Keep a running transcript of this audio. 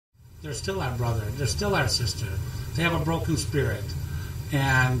They're still our brother. They're still our sister. They have a broken spirit.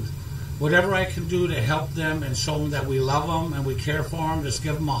 And whatever I can do to help them and show them that we love them and we care for them, just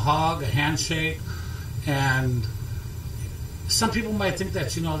give them a hug, a handshake. And some people might think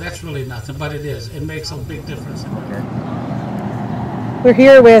that, that's really nothing, but it is. It makes a big difference. Okay. We're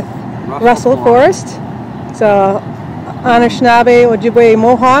here with Russell Forrest. He's a Anishinaabe Ojibwe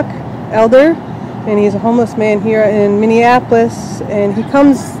Mohawk elder, and he's a homeless man here in Minneapolis, and he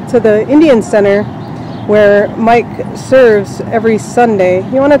comes to the Indian Center where Mike serves every Sunday.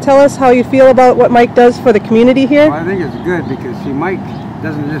 You want to tell us how you feel about what Mike does for the community here? Well, I think it's good because, see, Mike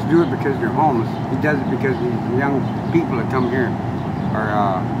doesn't just do it because you're homeless. He does it because these young people that come here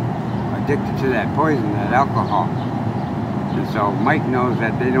are addicted to that poison, that alcohol. And so Mike knows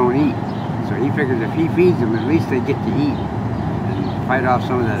that they don't eat. So he figures if he feeds them, at least they get to eat and fight off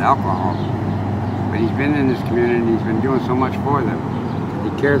some of that alcohol. But he's been in this community and he's been doing so much for them.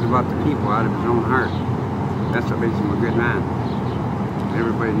 He cares about the people out of his own heart. That's what makes him a good man.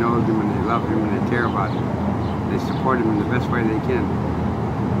 Everybody knows him and they love him and they care about him. They support him in the best way they can.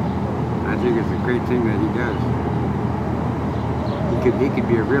 I think it's a great thing that he does. He could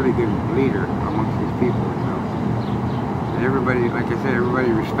be a really good leader amongst these people. And everybody, like I said,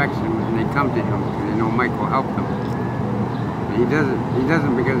 everybody respects him and they come to him because they know Mike will help them. And he does it because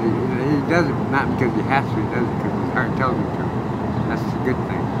he does it not because he has to. He does it because his heart tells him to. That's a good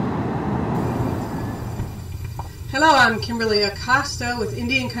thing. Hello, I'm Kimberly Acosta with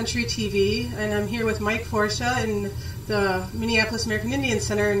Indian Country TV, and I'm here with Mike Forsha in the Minneapolis American Indian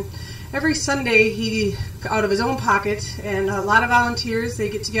Center. And every Sunday, he, out of his own pocket, and a lot of volunteers, they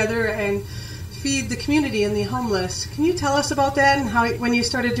get together and feed the community and the homeless. Can you tell us about that and when you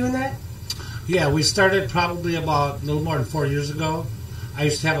started doing that? Yeah, we started probably about a little more than 4 years ago. I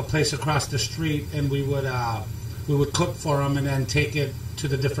used to have a place across the street, and we would cook for them and then take it to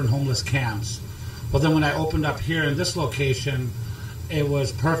the different homeless camps. Well, then when I opened up here in this location, it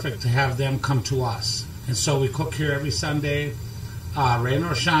was perfect to have them come to us. And so we cook here every Sunday, rain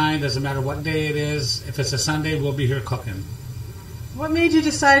or shine, doesn't matter what day it is. If it's a Sunday, we'll be here cooking. What made you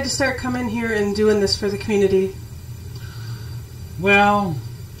decide to start coming here and doing this for the community? Well,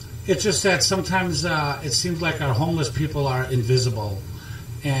 it's just that sometimes it seems like our homeless people are invisible.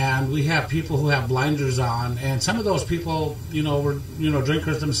 And we have people who have blinders on, and some of those people, were,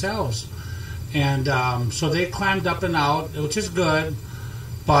 drinkers themselves. And so they climbed up and out, which is good,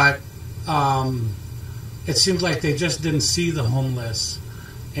 but it seems like they just didn't see the homeless.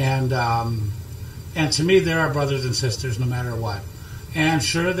 And to me, they're our brothers and sisters no matter what. And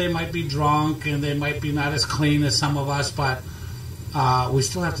sure, they might be drunk and they might be not as clean as some of us, but we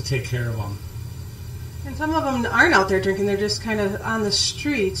still have to take care of them. And some of them aren't out there drinking, they're just kind of on the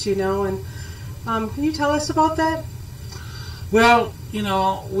streets, and can you tell us about that? Well,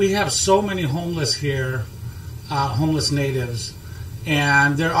 we have so many homeless here, homeless natives,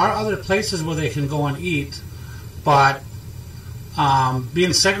 and there are other places where they can go and eat, but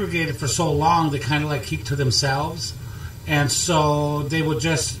being segregated for so long, they kind of like keep to themselves, and so they would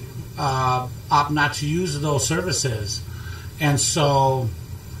just opt not to use those services. And so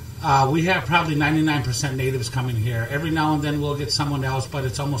we have probably 99% natives coming here. Every now and then we'll get someone else, but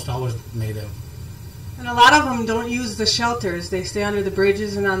it's almost always native. And a lot of them don't use the shelters. They stay under the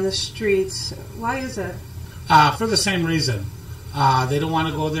bridges and on the streets. Why is that? For the same reason. They don't want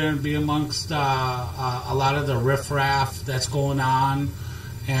to go there and be amongst a lot of the riffraff that's going on,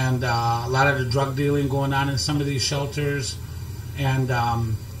 and a lot of the drug dealing going on in some of these shelters. And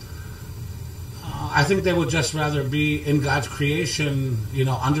I think they would just rather be in God's creation,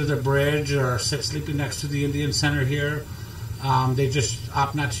 under the bridge or sleeping next to the Indian Center here. They just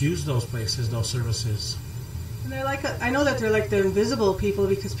opt not to use those places, those services. And they're like, I know that they're like the invisible people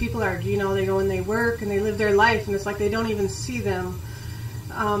because people are, they go and they work and they live their life, and it's like they don't even see them.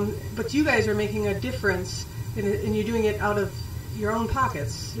 But you guys are making a difference, and you're doing it out of your own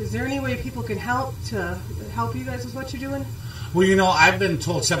pockets. Is there any way people can help to help you guys with what you're doing? Well, I've been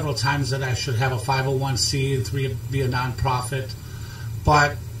told several times that I should have a 501c and be a nonprofit.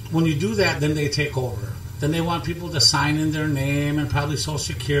 But when you do that, then they take over. Then they want people to sign in their name and probably social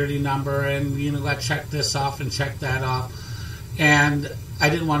security number and, got to check this off and check that off. And I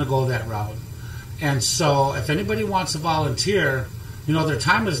didn't want to go that route. And so if anybody wants to volunteer, their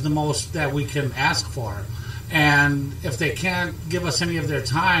time is the most that we can ask for. And if they can't give us any of their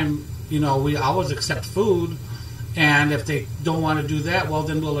time, we always accept food. And if they don't want to do that, well,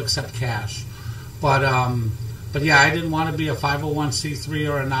 then we'll accept cash. But yeah, I didn't want to be a 501c3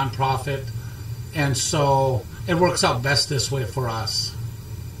 or a nonprofit. And so it works out best this way for us.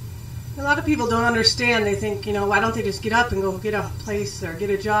 A lot of people don't understand. They think, why don't they just get up and go get a place or get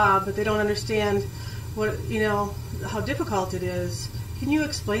a job? But they don't understand how difficult it is. Can you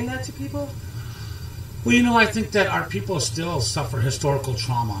explain that to people? Well, I think that our people still suffer historical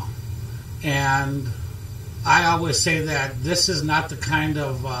trauma. And I always say that this is not the kind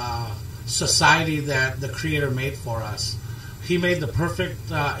of society that the Creator made for us. He made the perfect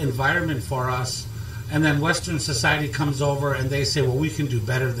environment for us. And then Western society comes over and they say, well, we can do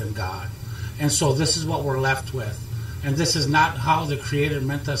better than God. And so this is what we're left with. And this is not how the Creator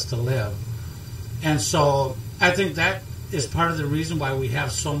meant us to live. And so I think that is part of the reason why we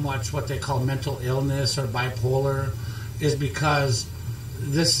have so much what they call mental illness or bipolar, is because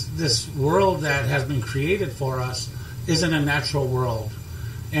this world that has been created for us isn't a natural world.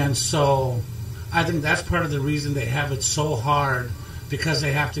 And so I think that's part of the reason they have it so hard, because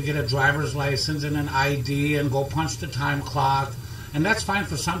they have to get a driver's license and an ID and go punch the time clock. And that's fine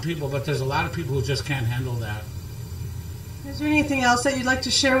for some people, but there's a lot of people who just can't handle that. Is there anything else that you'd like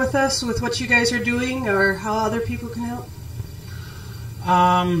to share with us with what you guys are doing or how other people can help?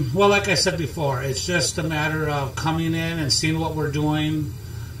 Well, like I said before, it's just a matter of coming in and seeing what we're doing.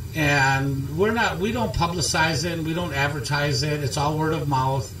 And we don't publicize it and we don't advertise it. It's all word of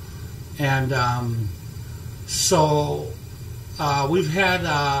mouth. And so we've had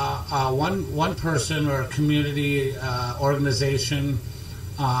one person or a community organization,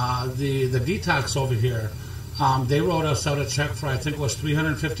 the Detox over here. They wrote us out a check for, I think it was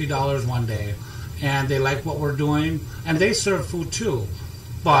 $350 one day. And they like what we're doing. And they serve food too.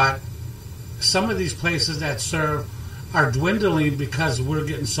 But some of these places that serve are dwindling because we're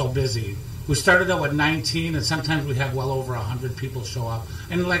getting so busy. We started out with 19, and sometimes we have well over 100 people show up.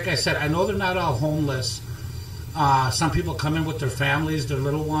 And like I said, I know they're not all homeless. Some people come in with their families, their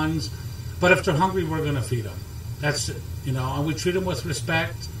little ones. But if they're hungry, we're going to feed them. That's it, and we treat them with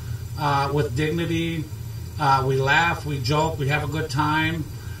respect, with dignity. We laugh, we joke, we have a good time.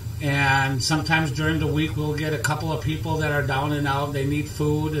 And sometimes during the week we'll get a couple of people that are down and out. They need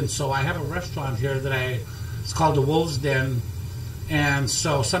food. And so I have a restaurant here it's called the Wolf's Den. And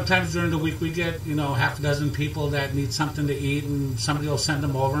so sometimes during the week we get, half a dozen people that need something to eat, and somebody will send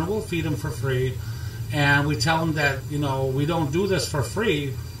them over and we'll feed them for free. And we tell them that, we don't do this for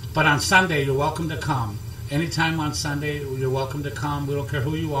free, but on Sunday you're welcome to come. Anytime on Sunday you're welcome to come. We don't care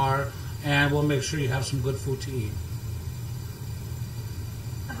who you are, and we'll make sure you have some good food to eat.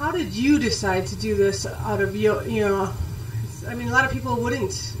 How did you decide to do this out of, a lot of people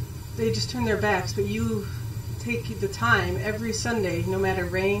wouldn't. They just turn their backs, but you take the time every Sunday, no matter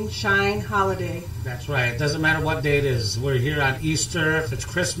rain, shine, holiday. That's right. It doesn't matter what day it is. We're here on Easter. If it's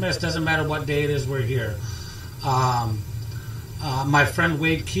Christmas, doesn't matter what day it is, we're here. My friend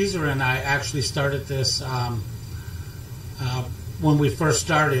Wade Kieser and I actually started this when we first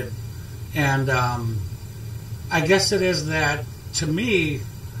started. And I guess it is that, to me,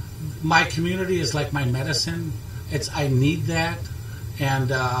 my community is like my medicine. I need that.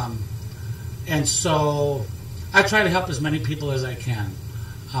 And so I try to help as many people as I can.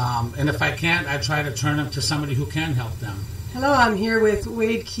 And if I can't, I try to turn them to somebody who can help them. Hello, I'm here with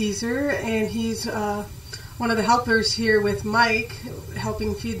Wade Kieser, and he's one of the helpers here with Mike,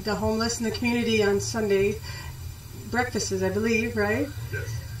 helping feed the homeless in the community on Sunday breakfasts, I believe, right? Yes.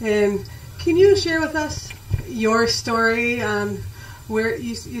 And can you share with us your story on where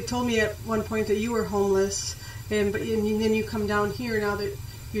you told me at one point that you were homeless, and then you come down here now that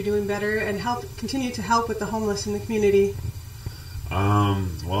you're doing better and continue to help with the homeless in the community?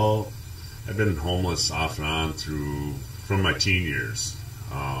 Well, I've been homeless off and on from my teen years.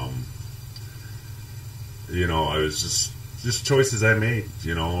 I was just choices I made,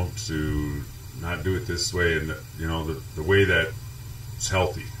 to not do it this way, and the way that it's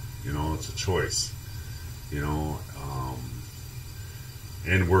healthy, it's a choice,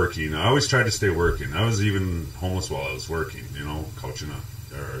 and working. I always tried to stay working. I was even homeless while I was working,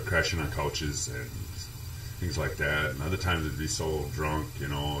 crashing on couches and things like that. And other times it'd be so drunk,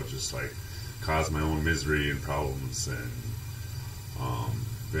 just like cause my own misery and problems, and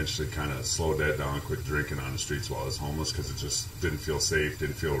eventually kind of slowed that down and quit drinking on the streets while I was homeless, because it just didn't feel safe,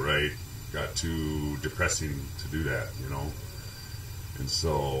 didn't feel right, got too depressing to do that, And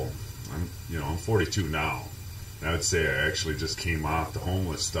so I'm 42 now. And I would say I actually just came off the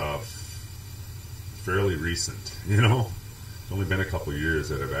homeless stuff fairly recent, It's only been a couple of years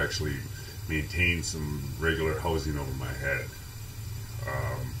that I've actually maintained some regular housing over my head.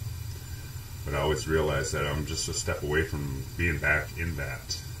 But I always realize that I'm just a step away from being back in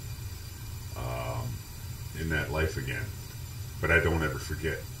that life again. But I don't ever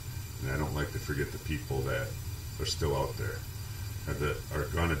forget. And I don't like to forget the people that are still out there. that are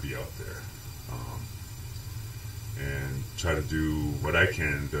going to be out there, and try to do what I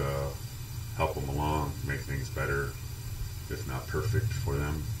can to help them along, make things better, if not perfect for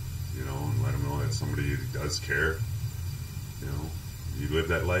them, you know, and let them know that somebody does care. You know, you live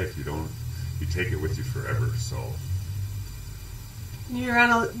that life, you take it with you forever. So you're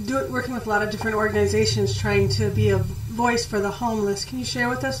working with a lot of different organizations trying to be a voice for the homeless. Can you share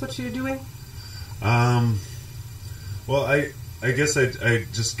with us what you're doing? Well, I guess I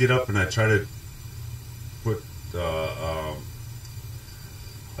just get up and I try to put a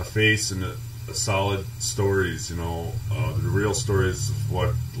face and a solid stories, you know, the real stories of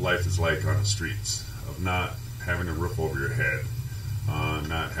what life is like on the streets, of not having a roof over your head,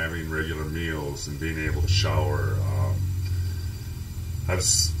 not having regular meals and being able to shower. I've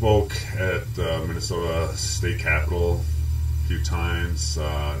spoke at Minnesota State Capitol a few times,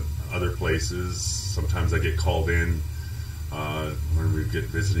 other places. Sometimes I get called in when we get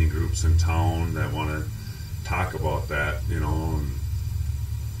visiting groups in town that want to talk about that, you know, and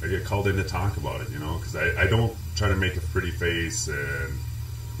I get called in to talk about it, you know, because I don't try to make a pretty face and,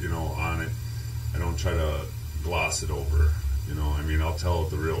 you know, on it. I don't try to gloss it over, you know. I mean, I'll tell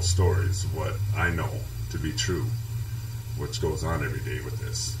the real stories of what I know to be true, which goes on every day with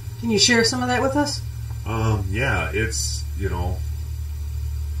this. Can you share some of that with us? Yeah, it's, you know,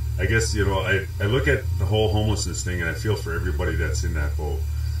 I guess, you know, I look at the whole homelessness thing and I feel for everybody that's in that boat,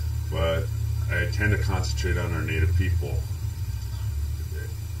 but I tend to concentrate on our Native people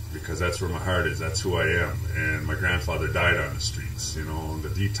because that's where my heart is. That's who I am. And my grandfather died on the streets, you know, and the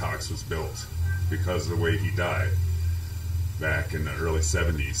detox was built because of the way he died back in the early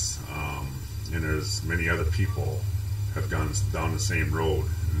 70s. And there's many other people have gone down the same road,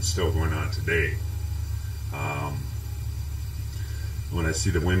 and it's still going on today. When I see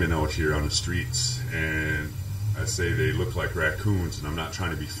the women out here on the streets and I say they look like raccoons, and I'm not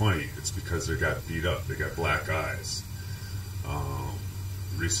trying to be funny, it's because they got beat up, they got black eyes.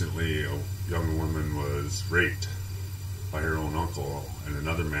 Recently a young woman was raped by her own uncle, and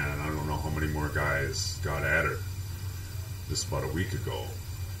another man, and I don't know how many more guys got at her just about a week ago.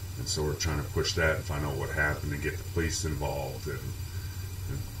 And so we're trying to push that and find out what happened and get the police involved and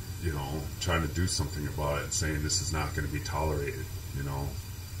you know, trying to do something about it and saying this is not going to be tolerated, you know.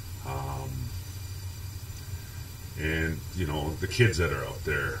 And, you know, the kids that are out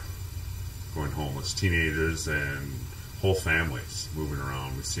there going homeless, teenagers and whole families moving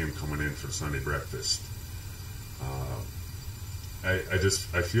around. We see them coming in for Sunday breakfast.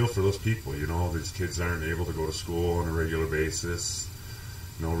 I feel for those people, you know. These kids aren't able to go to school on a regular basis.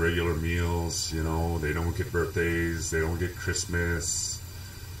 No regular meals, you know. They don't get birthdays. They don't get Christmas.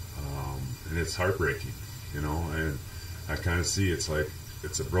 And it's heartbreaking, you know. And I kind of see it's like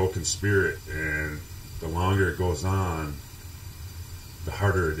it's a broken spirit, and the longer it goes on, the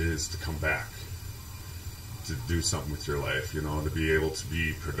harder it is to come back, to do something with your life, you know, to be able to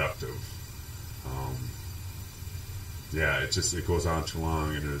be productive. Yeah, it goes on too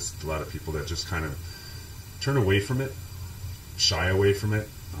long, and there's a lot of people that just kind of turn away from it, shy away from it,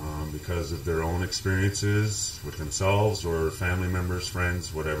 because of their own experiences with themselves or family members,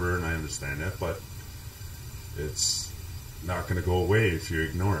 friends, whatever, and I understand that, but it's not going to go away if you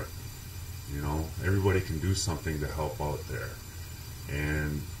ignore it. You know, everybody can do something to help out there.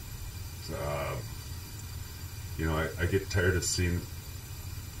 And, you know, I get tired of seeing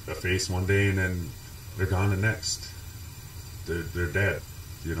a face one day and then they're gone the next. They're dead,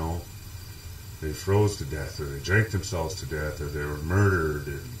 you know. They froze to death, or they drank themselves to death, or they were murdered,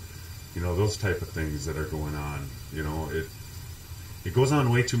 and, you know, those type of things that are going on. You know, it goes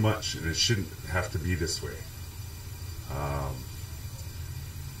on way too much, and it shouldn't have to be this way.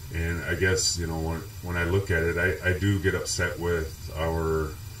 And I guess, you know, when I look at it, I do get upset with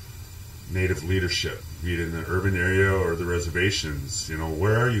our Native leadership, be it in the urban area or the reservations. You know,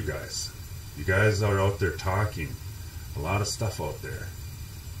 where are you guys? You guys are out there talking a lot of stuff out there.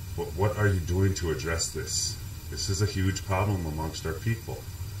 What are you doing to address this? This is a huge problem amongst our people,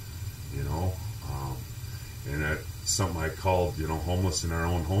 you know. And that's something I called, you know, homeless in our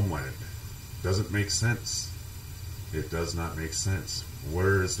own homeland. Doesn't make sense. It does not make sense.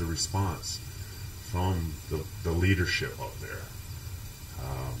 Where is the response from the leadership out there?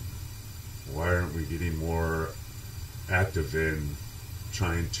 Why aren't we getting more active in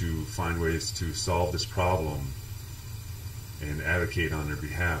trying to find ways to solve this problem and advocate on their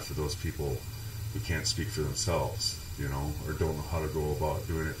behalf for those people who can't speak for themselves, you know, or don't know how to go about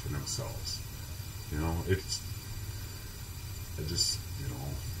doing it for themselves? You know, I just, you know,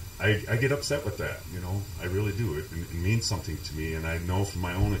 I get upset with that, you know, I really do. It means something to me, and I know from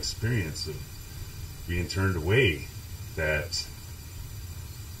my own experience of being turned away that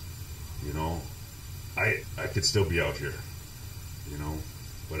You know, I could still be out here, you know,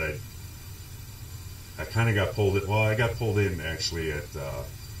 but I kind of got pulled in. Well, I got pulled in actually at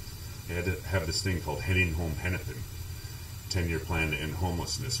I had to have this thing called Heading Home Hennepin, 10-year plan to end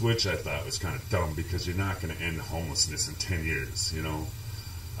homelessness, which I thought was kind of dumb because you're not going to end homelessness in 10 years, you know.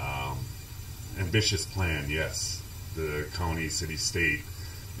 Ambitious plan, yes. The county, city, state,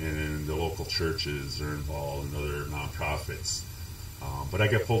 and then the local churches are involved and other nonprofits. But I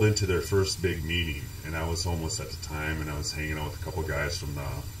got pulled into their first big meeting, and I was homeless at the time, and I was hanging out with a couple guys from the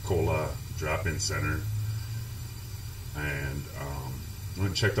COLA drop-in center. And I went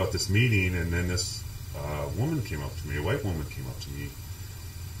and checked out this meeting, and then this woman came up to me, a white woman came up to me,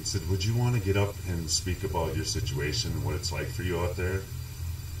 and said, "Would you want to get up and speak about your situation and what it's like for you out there?"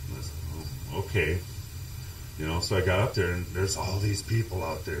 And I said, "Oh, okay." You know, so I got up there, and there's all these people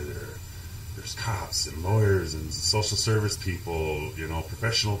out there. There's cops and lawyers and social service people, you know,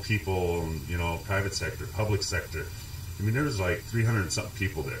 professional people, and, you know, private sector, public sector. I mean, there was like 300-something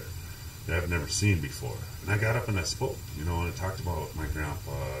people there that I've never seen before. And I got up and I spoke, you know, and I talked about my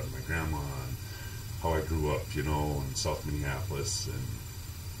grandpa and my grandma and how I grew up, you know, in South Minneapolis and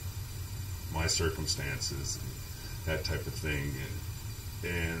my circumstances and that type of thing.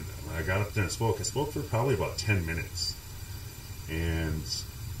 And when I got up there and spoke, I spoke for probably about 10 minutes. And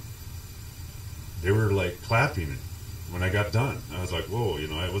they were like clapping when I got done. I was like, whoa, you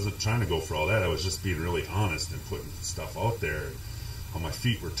know, I wasn't trying to go for all that. I was just being really honest and putting stuff out there. How my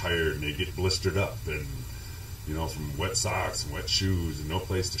feet were tired and they get blistered up, and, you know, from wet socks and wet shoes and no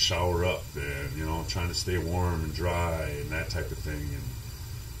place to shower up, and, you know, trying to stay warm and dry and that type of thing. And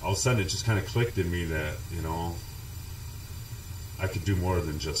all of a sudden it just kind of clicked in me that, you know, I could do more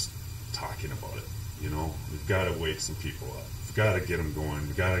than just talking about it. You know, we've got to wake some people up. We've got to get them going.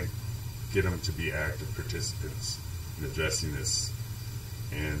 We've got to get them to be active participants in addressing this.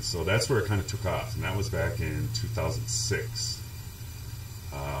 And so that's where it kind of took off, and that was back in 2006.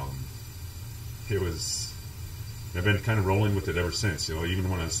 I've been kind of rolling with it ever since. You know, even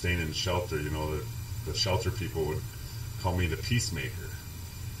when I was staying in the shelter, you know, the shelter people would call me the peacemaker.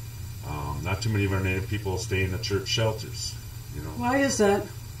 Not too many of our Native people stay in the church shelters. You know, why is that?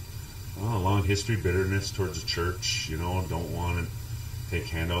 Well, a long history, bitterness towards the church. You know, don't want to take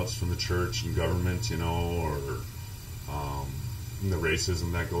handouts from the church and government. You know, or the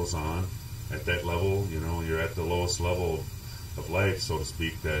racism that goes on at that level. You know, you're at the lowest level of life, so to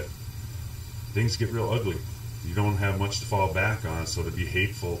speak, that things get real ugly. You don't have much to fall back on, so to be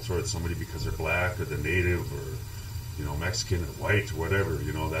hateful towards somebody because they're black or they're Native or, you know, Mexican or white or whatever,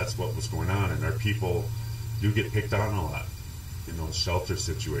 you know, that's what was going on. And our people do get picked on a lot in those shelter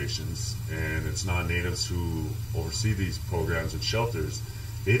situations, and it's non-Natives who oversee these programs and shelters.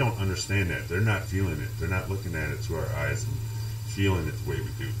 They don't understand that. They're not feeling it. They're not looking at it through our eyes and feeling it the way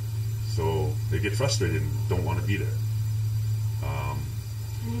we do. So they get frustrated and don't want to be there.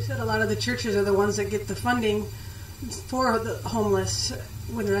 And you said a lot of the churches are the ones that get the funding for the homeless,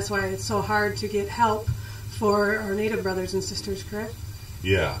 when that's why it's so hard to get help for our Native brothers and sisters, correct?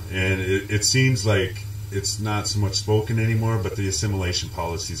 Yeah, and it seems like it's not so much spoken anymore, but the assimilation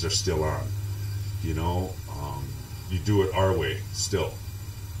policies are still on. You know, you do it our way still.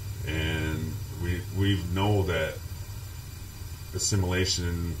 And we know that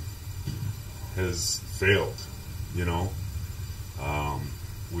assimilation has failed, you know.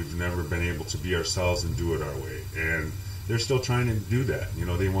 We've never been able to be ourselves and do it our way. And they're still trying to do that. You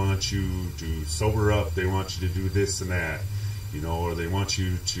know, they want you to sober up. They want you to do this and that, you know, or they want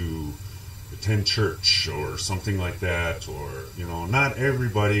you to attend church or something like that. Or, you know, not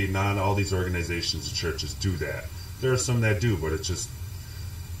everybody, not all these organizations and churches do that. There are some that do, but it's just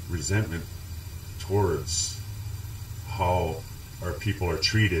resentment towards how our people are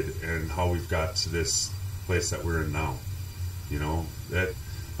treated and how we've got to this place that we're in now. You know, that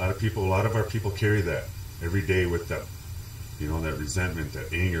a lot of our people carry that every day with them. You know, that resentment,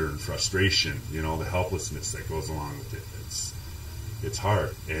 that anger and frustration, you know, the helplessness that goes along with it. It's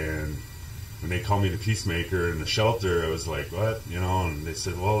hard. And when they called me the peacemaker in the shelter, I was like, what? You know, and they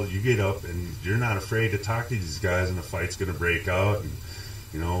said, well, you get up and you're not afraid to talk to these guys and the fight's going to break out. And,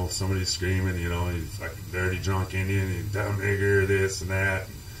 you know, somebody's screaming, you know, he's like a dirty drunk Indian, you dumb nigger, this and that.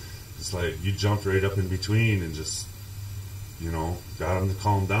 And it's like you jumped right up in between and just, you know, got them to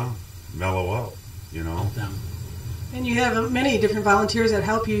calm down, mellow out, you know. And you have many different volunteers that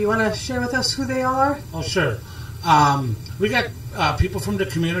help you. You want to share with us who they all are? Oh, sure. We got people from the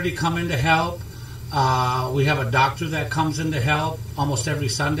community come in to help. We have a doctor that comes in to help almost every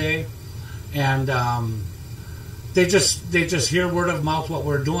Sunday. And they just hear word of mouth what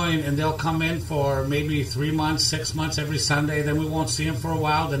we're doing, and they'll come in for maybe 3 months, 6 months every Sunday. Then we won't see them for a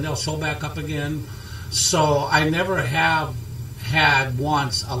while. Then they'll show back up again. So I never have had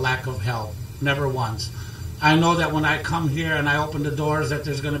once a lack of help. Never once. I know that when I come here and I open the doors, that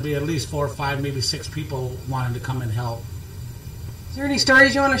there's going to be at least 4 or 5, maybe 6 people wanting to come and help. Is there any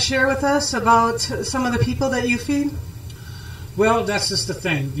stories you want to share with us about some of the people that you feed? Well, that's just the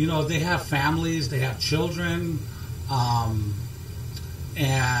thing. You know, they have families, they have children,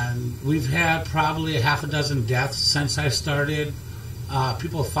 and we've had probably a half a dozen deaths since I started.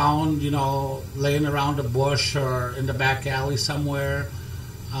 People found, you know, laying around a bush or in the back alley somewhere.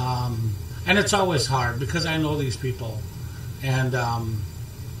 And it's always hard because I know these people. And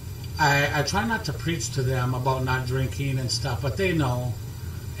I try not to preach to them about not drinking and stuff, but they know.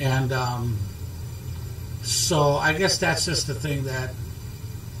 And so I guess that's just the thing, that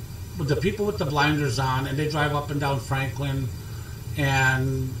with the people with the blinders on, and they drive up and down Franklin,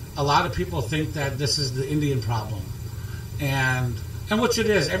 and a lot of people think that this is the Indian problem. And which it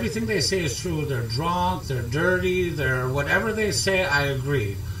is. Everything they say is true. They're drunk, they're dirty, they're whatever they say, I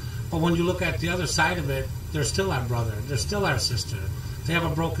agree. But when you look at the other side of it, they're still our brother. They're still our sister. They have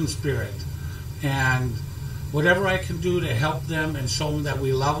a broken spirit. And whatever I can do to help them and show them that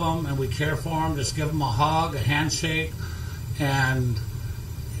we love them and we care for them, just give them a hug, a handshake. And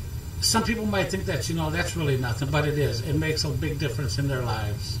some people might think that, you know, that's really nothing, but it is. It makes a big difference in their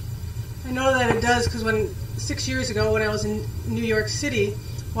lives. I know that it does, because 6 years ago when I was in New York City,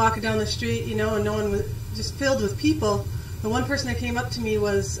 walking down the street, you know, and no one was just filled with people, the one person that came up to me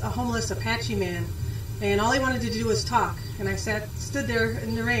was a homeless Apache man, and all he wanted to do was talk. And I stood there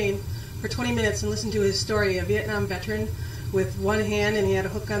in the rain for 20 minutes and listened to his story, a Vietnam veteran with one hand and he had a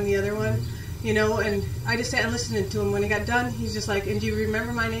hook on the other one, you know, and I just sat and listened to him. When he got done, he's just like, "And do you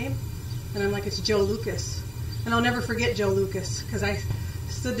remember my name?" And I'm like, "It's Joe Lucas." And I'll never forget Joe Lucas, because I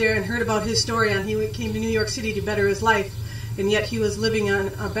stood there and heard about his story on he came to New York City to better his life, and yet he was living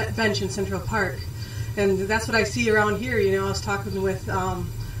on a bench in Central Park. And that's what I see around here. You know, I was talking with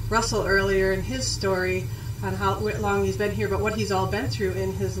Russell earlier and his story on how long he's been here, but what he's all been through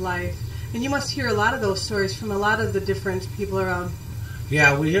in his life. And you must hear a lot of those stories from a lot of the different people around.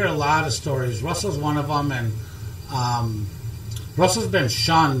 Yeah, we hear a lot of stories. Russell's one of them, and Russell's been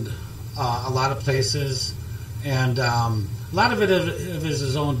shunned a lot of places, and a lot of it is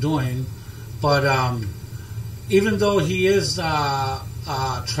his own doing. But even though he is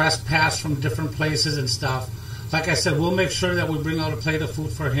trespassed from different places and stuff, like I said, we'll make sure that we bring out a plate of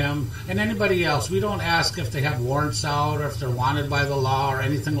food for him and anybody else. We don't ask if they have warrants out or if they're wanted by the law or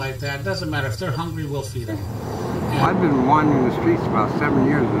anything like that. It doesn't matter. If they're hungry, we'll feed them. Well, I've been wandering the streets about 7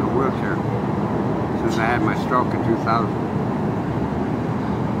 years in a wheelchair since I had my stroke in 2000.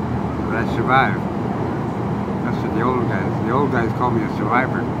 But I survived. That's what the old guys call me a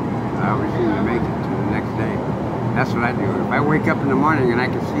survivor. I always seem to make it to the next day. That's what I do. If I wake up in the morning and I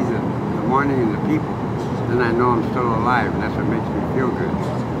can see the morning and the people, then I know I'm still alive, and that's what makes me feel good.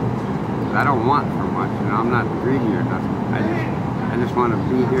 I don't want for much, you know, I'm not greedy or nothing. I just want to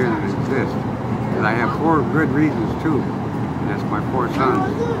be here and exist. Because I have 4 good reasons too, and that's my 4 sons.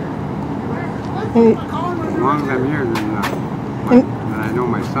 As long as I'm here, then I know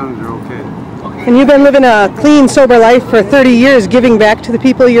my sons are okay. And you've been living a clean, sober life for 30 years, giving back to the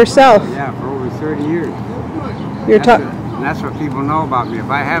people yourself. Yeah, for over 30 years. And that's what people know about me. If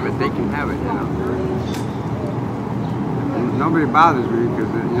I have it, they can have it, you know. Nobody bothers me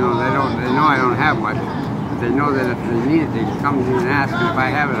because, you know, they know I don't have much. But they know that if they need it, they can come to me and ask, and if I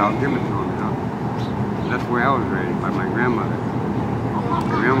have it, I'll give it to them, you know. That's the way I was raised, by my grandmother.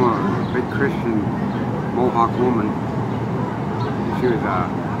 My grandmother was a big Christian Mohawk woman. She was,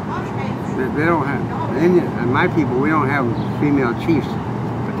 they don't have, and my people, we don't have female chiefs,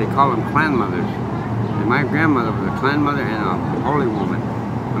 but they call them clan mothers. And my grandmother was a clan mother and a holy woman.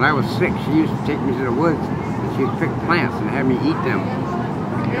 When I was sick, she used to take me to the woods, and she'd pick plants and have me eat them.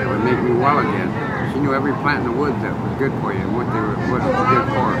 It would make me well again. She knew every plant in the woods that was good for you and what they were good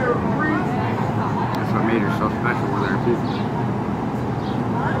for. That's what made her so special with our people.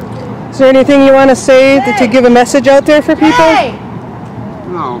 Is there anything you want to say to give a message out there for people?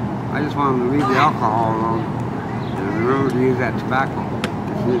 No, I just want them to leave the alcohol alone and remember to use that tobacco.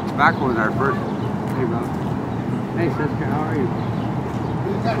 The tobacco was our first. Hey, brother. Hey, sister, how are you?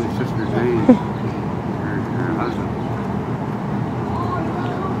 My sister Jane, her husband.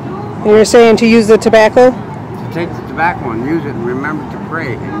 And you're saying to use the tobacco? To take the tobacco and use it and remember to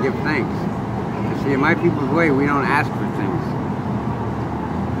pray and give thanks. You see, in my people's way, we don't ask for things.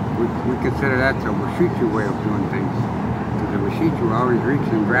 We consider that the Washichu way of doing things. Because the Washichu are always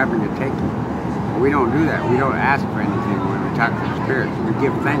reaching, grabbing, and taking. We don't do that. We don't ask for anything when we talk to the spirits. We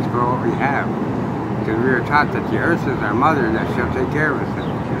give thanks for what we have. Because we are taught that the earth is our mother and that she'll take care of us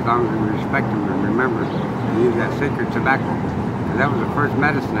as long as we respect them and remember to use that sacred tobacco. Because that was the first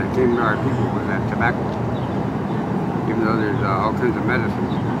medicine that came to our people, was that tobacco. Even though there's all kinds of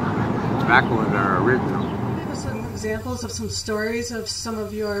medicines, tobacco is our original. Give us some examples of some stories of some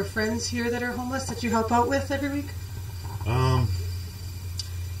of your friends here that are homeless that you help out with every week?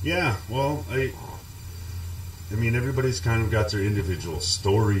 Yeah, well, I mean, everybody's kind of got their individual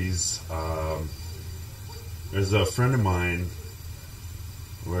stories. There's a friend of mine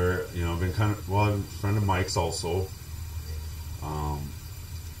where, you know, I've been kind of, well, I'm a friend of Mike's also.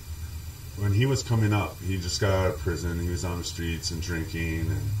 When he was coming up, he just got out of prison. He was on the streets and drinking,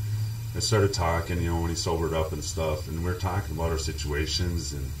 and I started talking, you know, when he sobered up and stuff, and we were talking about our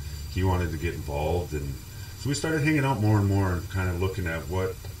situations, and he wanted to get involved, and so we started hanging out more and more and kind of looking at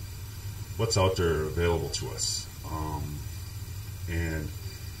what's out there available to us. And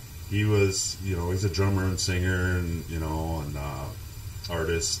he was, you know, he's a drummer and singer and, you know, and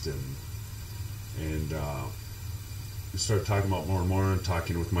artist, and we started talking about more and more and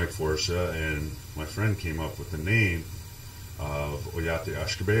talking with Mike Forsha, and my friend came up with the name of Oyate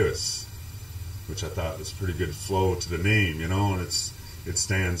Ashkebeus, which I thought was a pretty good flow to the name, you know, and it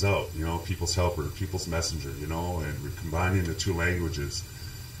stands out, you know, people's helper, people's messenger, you know, and we're combining the two languages,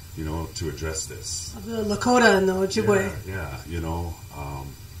 you know, to address this. The Lakota and the Ojibwe. Yeah, you know,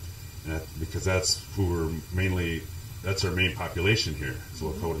 because that's who we're mainly, that's our main population here, is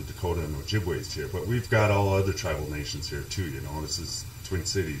Lakota, Dakota, and Ojibwe's here. But we've got all other tribal nations here too, you know. This is Twin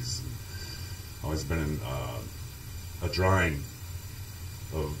Cities. And always been in a drawing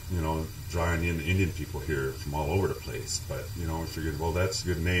of, you know, drawing in Indian people here from all over the place. But, you know, we figured, well, that's a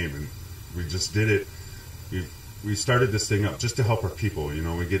good name, and we just did it. We started this thing up just to help our people, you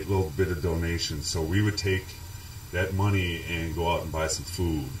know. We get a little bit of donations, so we would take that money and go out and buy some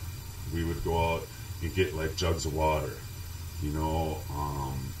food. We would go out and get like jugs of water, you know,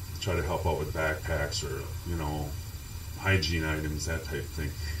 try to help out with backpacks or, you know, hygiene items, that type of thing.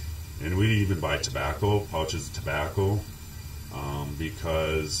 And we'd even buy tobacco, pouches of tobacco,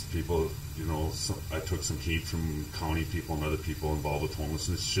 because people, you know, I took some heat from county people and other people involved with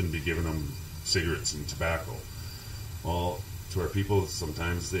homelessness. Shouldn't be giving them cigarettes and tobacco. Well, to our people,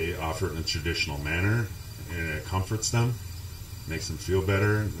 sometimes they offer it in a traditional manner, and it comforts them, makes them feel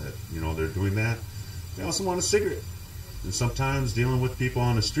better that, you know, they're doing that. They also want a cigarette. And sometimes dealing with people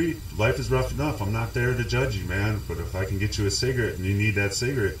on the street, life is rough enough. I'm not there to judge you, man, but if I can get you a cigarette and you need that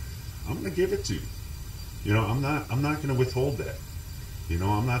cigarette, I'm going to give it to you. You know, I'm not going to withhold that. You know,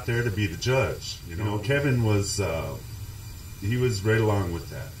 I'm not there to be the judge. You know, Kevin was, he was right along with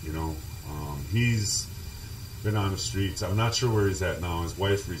that, you know. He's been on the streets. I'm not sure where he's at now. His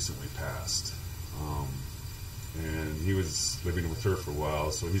wife recently passed. And he was living with her for a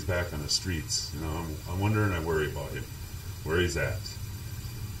while, so he's back on the streets. You know, I'm wondering, I worry about him, where he's at.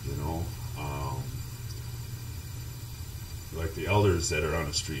 You know, like the elders that are on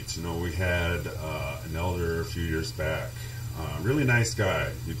the streets. You know, we had an elder a few years back, really nice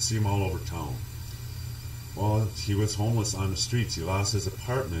guy. You'd see him all over town. Well, he was homeless on the streets. He lost his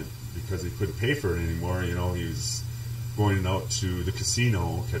apartment because he couldn't pay for it anymore. You know, he was going out to the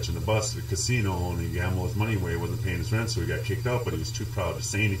casino, catching the bus to the casino, and he gambled his money away, wasn't paying his rent, so he got kicked out, but he was too proud to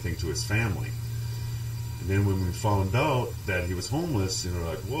say anything to his family. And then when we found out that he was homeless, you know,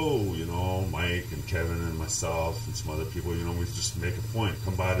 like, whoa, you know, Mike and Kevin and myself and some other people, you know, we just make a point,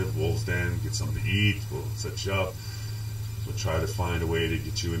 come by to the Wolves Den, get something to eat, we'll set you up, we'll try to find a way to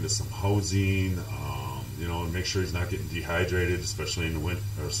get you into some housing, you know, and make sure he's not getting dehydrated, especially in the winter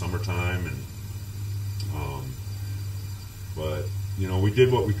or summertime. And but, you know, we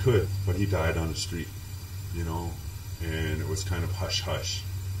did what we could, but he died on the street, you know, and it was kind of hush-hush.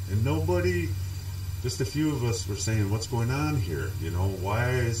 And nobody, just a few of us were saying, what's going on here? You know, why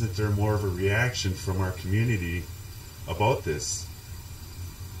isn't there more of a reaction from our community about this?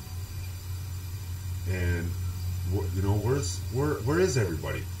 And, you know, where is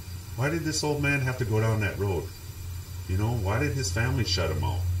everybody? Why did this old man have to go down that road? You know, why did his family shut him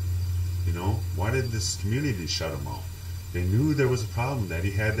out? You know, why did this community shut him out? They knew there was a problem, that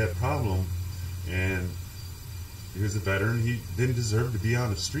he had that problem, and he was a veteran. He didn't deserve to be on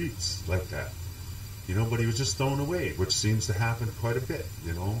the streets like that. You know, but he was just thrown away, which seems to happen quite a bit.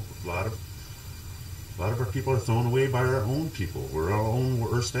 You know, a lot of our people are thrown away by our own people. We're our own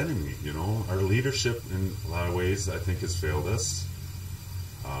worst enemy. You know, our leadership in a lot of ways, I think, has failed us.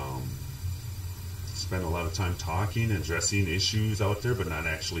 Spend a lot of time talking and addressing issues out there, but not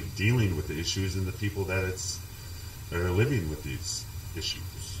actually dealing with the issues and the people that are living with these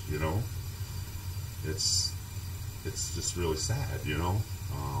issues, you know. it's just really sad, you know.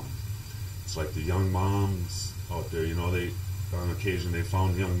 It's like the young moms out there, you know, they on occasion they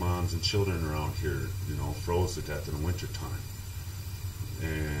found young moms and children around here, you know, froze to death in the wintertime.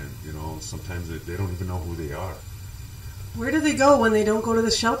 And, you know, sometimes they don't even know who they are. Where do they go when they don't go to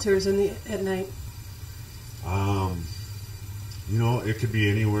the shelters at night? You know, it could be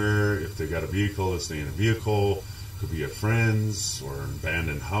anywhere. If they got a vehicle, they stay in a vehicle. It could be at friends or an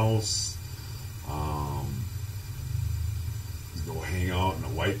abandoned house. Go hang out in a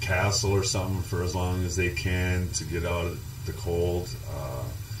White Castle or something for as long as they can to get out of the cold.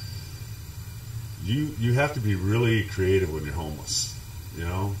 You have to be really creative when you're homeless. You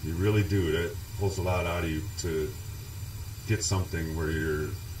know, you really do. It pulls a lot out of you to get something where you're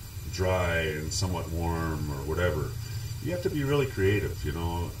dry and somewhat warm or whatever. You have to be really creative, you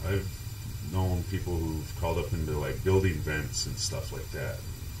know. I've known people who've crawled up into like building vents and stuff like that,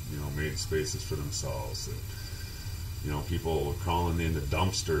 you know, made spaces for themselves. And, you know, people crawling into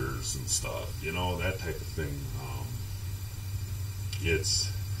dumpsters and stuff, you know, that type of thing.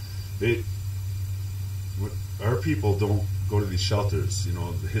 Our people don't go to these shelters, you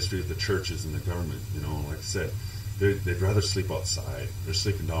know, the history of the churches and the government, you know, like I said, they'd rather sleep outside. They're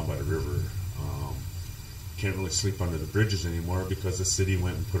sleeping down by the river. Can't really sleep under the bridges anymore because the city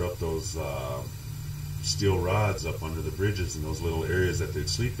went and put up those steel rods up under the bridges in those little areas that they'd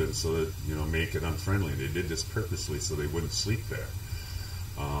sleep in, so that, you know, make it unfriendly. They did this purposely so they wouldn't sleep there.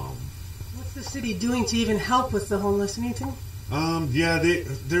 What's the city doing to even help with the homeless? Anything? Yeah,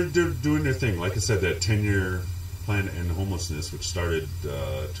 they're doing their thing. Like I said, that 10-year plan to end homelessness, which started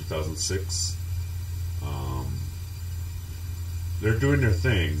 2006. They're doing their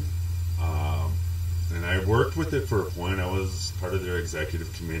thing. And I worked with it for a point. I was part of their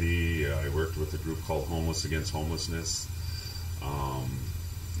executive committee. I worked with a group called Homeless Against Homelessness.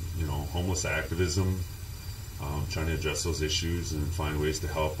 You know, homeless activism, trying to address those issues and find ways to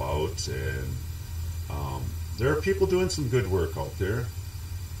help out. And there are people doing some good work out there,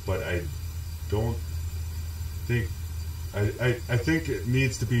 but I don't think, I think it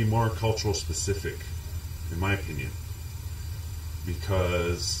needs to be more cultural specific, in my opinion.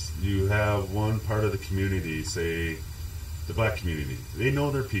 Because you have one part of the community, say the black community, they know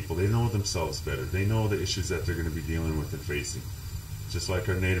their people, they know themselves better, they know the issues that they're going to be dealing with and facing. Just like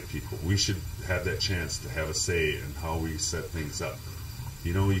our native people, we should have that chance to have a say in how we set things up.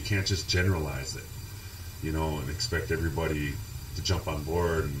 You know, you can't just generalize it, you know, and expect everybody to jump on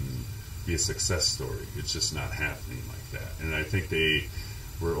board and be a success story. It's just not happening like that. And I think they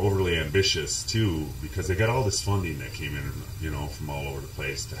were overly ambitious too, because they got all this funding that came in, you know, from all over the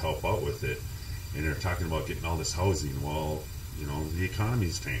place to help out with it, and they're talking about getting all this housing. Well, you know, the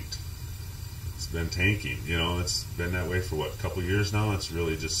economy's tanked. It's been tanking, you know, it's been that way for what, a couple of years now. It's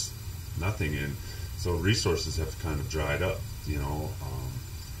really just nothing, and so resources have kind of dried up, you know.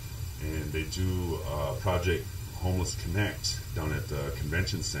 And they do Project Homeless Connect down at the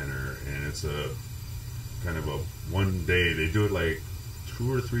convention center, and it's a kind of a one day, they do it like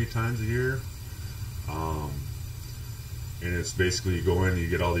 2 or 3 times a year, and it's basically you go in and you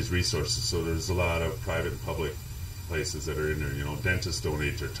get all these resources. So there's a lot of private and public places that are in there. You know, dentists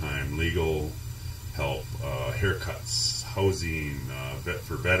donate their time, legal help, haircuts, housing,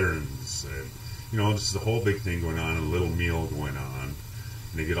 for veterans, and, you know, just the whole big thing going on, and a little meal going on, and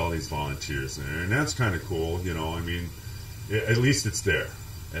they get all these volunteers in there, and that's kind of cool. You know, I mean, at least it's there.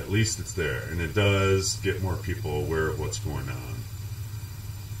 At least it's there, and it does get more people aware of what's going on.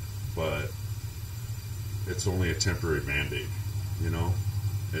 But it's only a temporary Band-Aid, you know.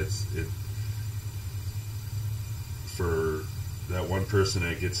 For that one person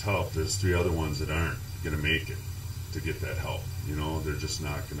that gets help, there's 3 other ones that aren't going to make it to get that help. You know, they're just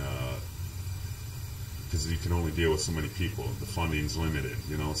not going to, because you can only deal with so many people. The funding's limited,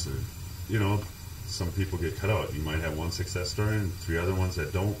 you know. So, you know, some people get cut out. You might have one success story and 3 other ones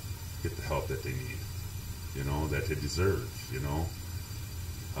that don't get the help that they need, you know, that they deserve, you know.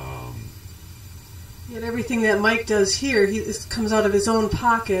 Yet everything that Mike does here, this comes out of his own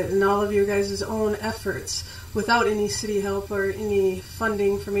pocket and all of your guys' own efforts, without any city help or any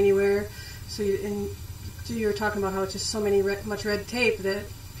funding from anywhere. So you're talking about how it's just so much red tape that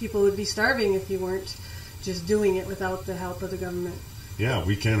people would be starving if you weren't just doing it without the help of the government. Yeah,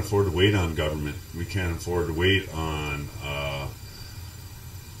 we can't afford to wait on government. We can't afford to wait on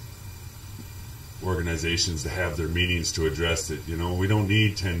organizations to have their meetings to address it. You know, we don't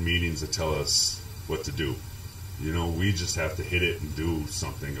need 10 meetings to tell us what to do. You know, we just have to hit it and do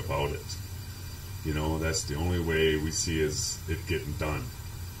something about it. You know, that's the only way we see is it getting done.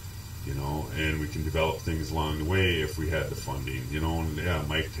 you know, and we can develop things along the way if we had the funding, you know. And yeah,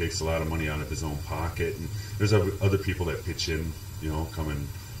 Mike takes a lot of money out of his own pocket, and there's other people that pitch in, you know, come and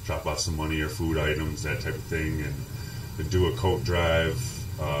drop off some money or food items, that type of thing, and do a coat drive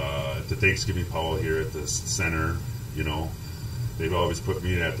at the Thanksgiving Powell here at the center, you know. They've always put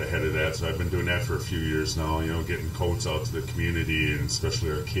me at the head of that, so I've been doing that for a few years now, you know, getting coats out to the community and especially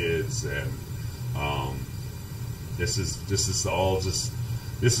our kids. And this is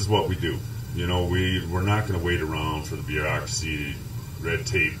what we do. You know, we're not going to wait around for the bureaucracy, red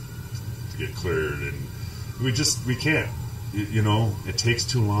tape to get cleared, and we can't. You know, it takes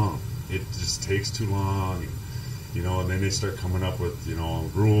too long. It just takes too long. You know, and then they start coming up with, you know,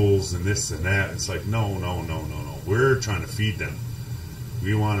 rules and this and that. It's like, no. We're trying to feed them.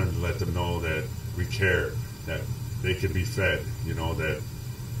 We want to let them know that we care, that they can be fed. You know, that,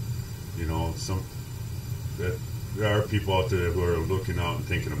 you know, that there are people out there who are looking out and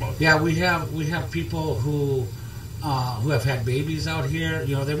thinking about that. Yeah, we have people who have had babies out here.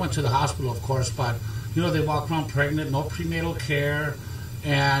 You know, they went to the hospital, of course, but, you know, they walk around pregnant, no prenatal care.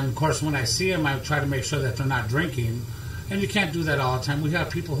 And, of course, when I see them, I try to make sure that they're not drinking. And you can't do that all the time. We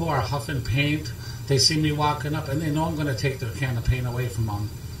have people who are huffing paint. They see me walking up, and they know I'm going to take their can of paint away from them.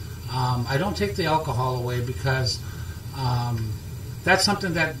 I don't take the alcohol away because that's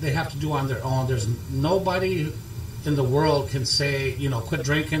something that they have to do on their own. There's nobody in the world can say, you know, quit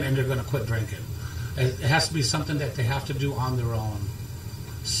drinking, and they're going to quit drinking. It has to be something that they have to do on their own.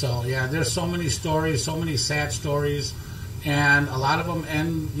 So, yeah, there's so many stories, so many sad stories. And a lot of them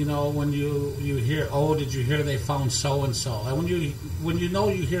end, you know, when you hear, oh, did you hear they found so-and-so? And when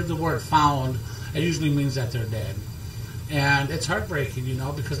you hear the word found, it usually means that they're dead. And it's heartbreaking, you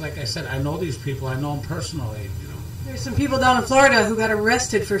know, because like I said, I know these people. I know them personally, you know. There's some people down in Florida who got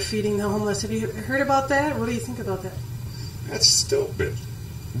arrested for feeding the homeless. Have you heard about that? What do you think about that? That's stupid.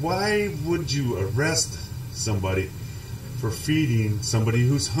 Why would you arrest somebody for feeding somebody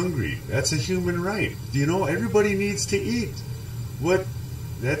who's hungry? That's a human right. You know, everybody needs to eat. To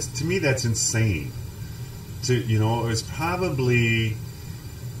me, that's insane. You know, it's probably,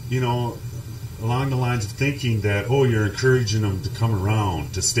 you know, along the lines of thinking that, oh, you're encouraging them to come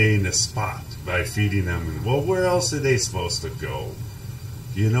around, to stay in this spot by feeding them. And, well, where else are they supposed to go?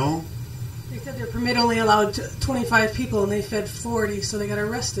 You know? They said their permit only allowed 25 people, and they fed 40, so they got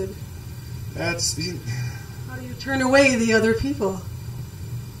arrested. That's... How do you turn away the other people?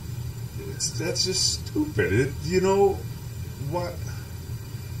 That's just stupid. You know, what?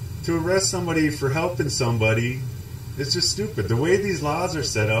 To arrest somebody for helping somebody, it's just stupid. The way these laws are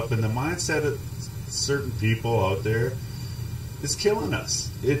set up and the mindset of certain people out there is killing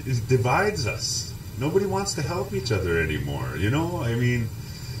us. It divides us. Nobody wants to help each other anymore. You know, I mean,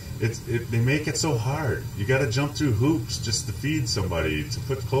 they make it so hard. You got to jump through hoops just to feed somebody, to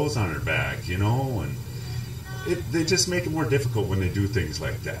put clothes on their back, you know, and they just make it more difficult when they do things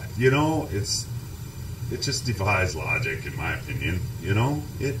like that. You know, it just defies logic, in my opinion. You know,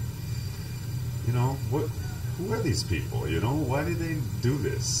 who are these people? You know, why do they do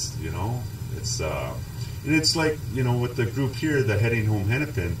this? You know, and it's like, you know, with the group here, the Heading Home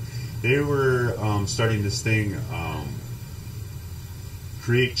Hennepin, they were starting this thing,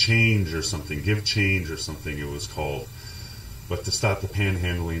 create change or something, give change or something it was called, but to stop the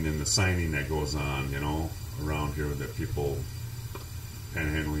panhandling and the signing that goes on, you know, around here with the people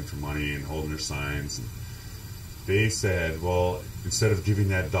panhandling for money and holding their signs. And they said, well, instead of giving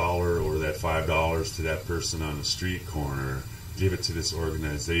that $1 or that $5 to that person on the street corner, give it to this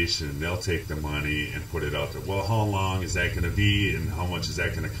organization. They'll take the money and put it out there. Well, how long is that going to be, and how much is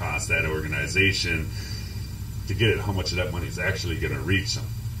that going to cost that organization to get it? How much of that money is actually going to reach them?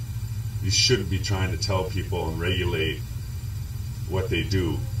 You shouldn't be trying to tell people and regulate what they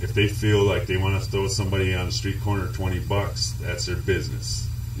do. If they feel like they want to throw somebody on the street corner $20, that's their business,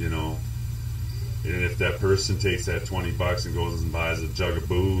 you know. And if that person takes that $20 and goes and buys a jug of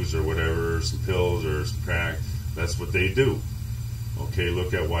booze or whatever, or some pills or some crack, that's what they do. Okay,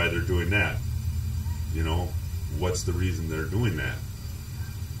 look at why they're doing that. You know, what's the reason they're doing that?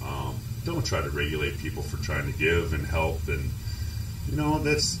 Don't try to regulate people for trying to give and help, and you know,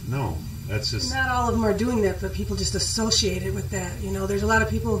 that's just... Not all of them are doing that, but people just associate it with that. You know, there's a lot of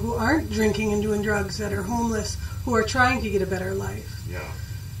people who aren't drinking and doing drugs that are homeless, who are trying to get a better life. Yeah.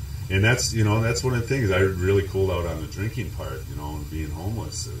 And that's, you know, that's one of the things I really cooled out on the drinking part, you know, and being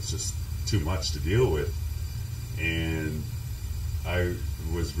homeless. It was just too much to deal with. And I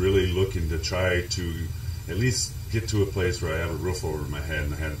was really looking to try to at least get to a place where I have a roof over my head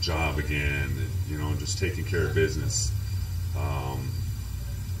and I had a job again, and, you know, just taking care of business.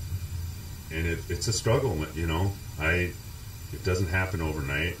 And it's a struggle, you know. it doesn't happen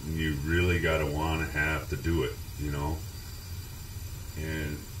overnight, and you really got to want to have to do it, you know.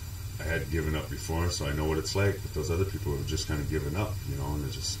 And I had given up before, so I know what it's like. But those other people have just kind of given up, you know, and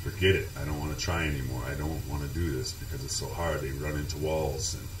they just forget it. I don't want to try anymore. I don't want to do this because it's so hard. They run into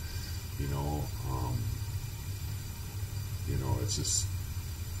walls, and it's just,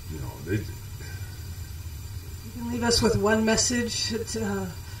 they. You can leave us with one message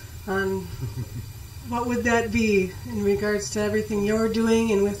on what would that be in regards to everything you're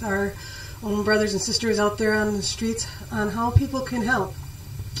doing and with our own brothers and sisters out there on the streets on how people can help.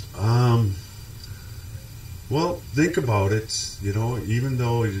 Well, think about it, even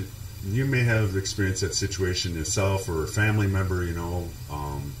though you may have experienced that situation yourself or a family member,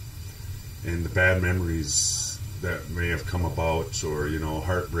 and the bad memories that may have come about, or,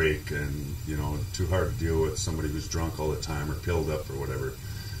 heartbreak, and, too hard to deal with somebody who's drunk all the time or pilled up or whatever.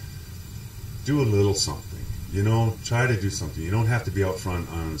 Do a little something, try to do something. You don't have to be out front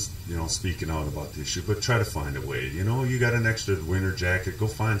on, speaking out about the issue, but try to find a way. You got an extra winter jacket, go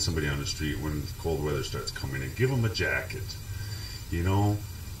find somebody on the street when cold weather starts coming and give them a jacket. Fill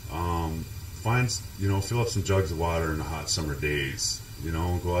up some jugs of water in the hot summer days,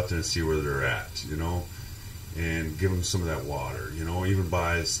 go out there and see where they're at, and give them some of that water, even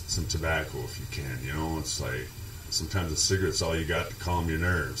buy some tobacco if you can, it's like sometimes a cigarette's all you got to calm your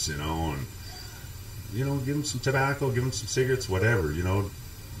nerves, and give them some tobacco, give them some cigarettes, whatever,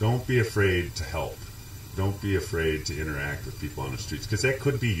 don't be afraid to help. Don't be afraid to interact with people on the streets, because that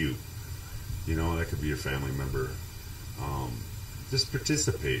could be you, that could be your family member. Just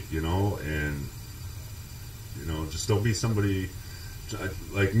participate, and, just don't be somebody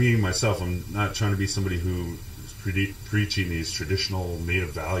like me, myself. I'm not trying to be somebody who is preaching these traditional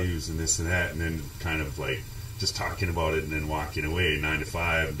Native values and this and that, and then kind of like just talking about it and then walking away, 9 to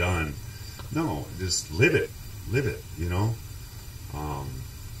 5, done. No, just live it,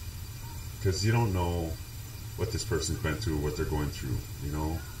 because you don't know what this person's been through, what they're going through,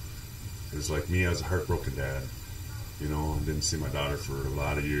 It was like me, I was a heartbroken dad, I didn't see my daughter for a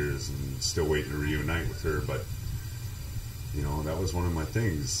lot of years and still waiting to reunite with her, but, that was one of my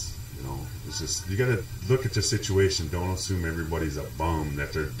things, it's just, you got to look at the situation. Don't assume everybody's a bum,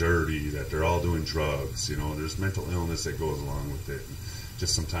 that they're dirty, that they're all doing drugs, there's mental illness that goes along with it.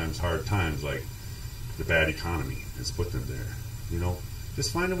 Just sometimes hard times, like the bad economy has put them there,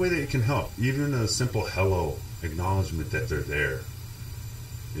 just find a way that you can help. Even a simple hello, acknowledgement that they're there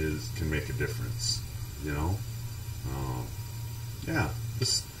can make a difference,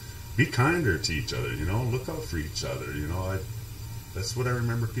 just be kinder to each other, look out for each other, that's what I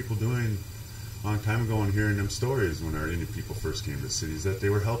remember people doing a long time ago and hearing them stories when our Indian people first came to cities, that they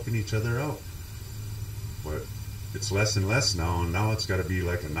were helping each other out. But it's less and less now, and now it's got to be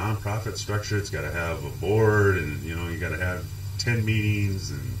like a non-profit structure. It's got to have a board, and you got to have 10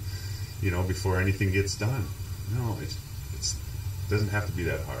 meetings, and before anything gets done. No, it doesn't have to be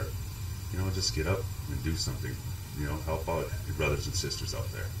that hard. Just get up and do something. Help out your brothers and sisters out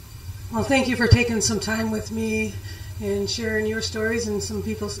there. Well, thank you for taking some time with me and sharing your stories and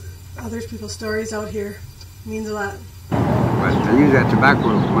other people's stories out here. It means a lot. But I use that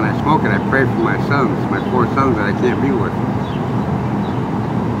tobacco when I smoke it. I pray for my sons, my 4 sons that I can't be with.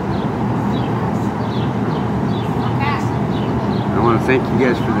 I want to thank you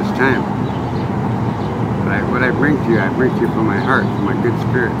guys for this time. But what I bring to you from my heart, from my good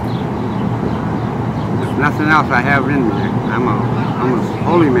spirit. If nothing else, I have it in me. I'm a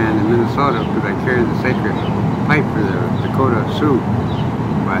holy man in Minnesota because I carry the sacred pipe for the Dakota Sioux.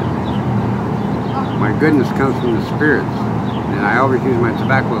 But my goodness comes from the spirits. And I always use my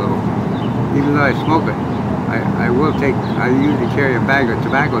tobacco though. Even though I smoke it, I usually carry a bag of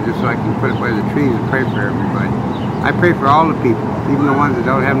tobacco just so I can put it by the trees and pray for everybody. I pray for all the people, even the ones that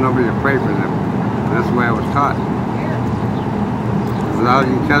don't have nobody to pray for them. And that's the way I was taught. Without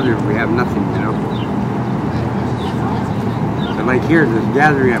each other, we have nothing, But like here, this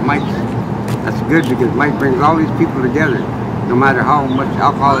gathering at Mike's, that's good because Mike brings all these people together. No matter how much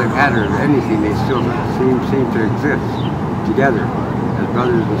alcohol they've had or anything, they still seem to exist together as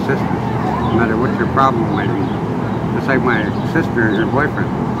brothers and sisters, no matter what your problem might be. Just like my sister and her boyfriend.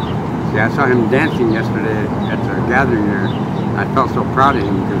 See, I saw him dancing yesterday at the gathering there. I felt so proud of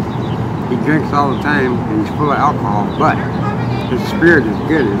him because he drinks all the time and he's full of alcohol, but his spirit is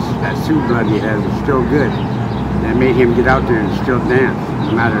good. That Sioux blood he has is still good. That made him get out there and still dance,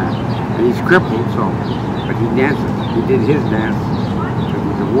 no matter. And he's crippled, but he dances. He did his dance because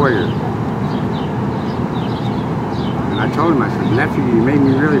he's a warrior. And I told him, I said, nephew, you made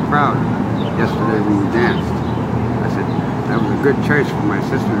me really proud yesterday when you danced. I said, that was a good choice for my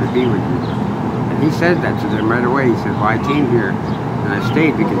sister to be with you. And he said that to them right away. He said, well, I came here and I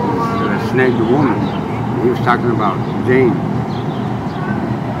stayed because I snagged a woman. And he was talking about Jane.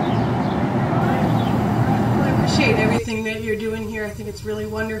 Well, I appreciate everything that you're doing here. I think it's really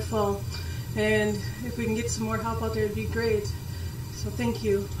wonderful. And if we can get some more help out there, it'd be great. So thank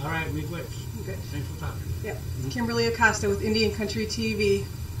you. All right, miigwech. Good. Thanks for talking. Yeah. Kimberly Acosta with Indian Country TV.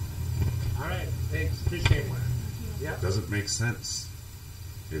 All right, thanks. Appreciate it. Yeah. It doesn't make sense.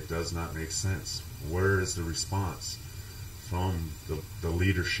 It does not make sense. Where is the response from the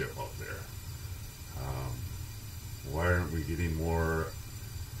leadership out there? Why aren't we getting more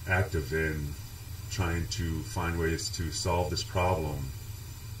active in trying to find ways to solve this problem?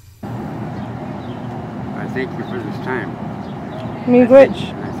 I thank you for this time.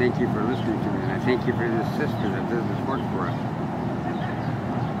 Miigwech. And I thank you for listening to me. And I thank you for this sister that does this work for us.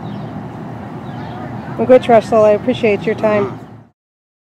 Miigwech, Russell. I appreciate your time.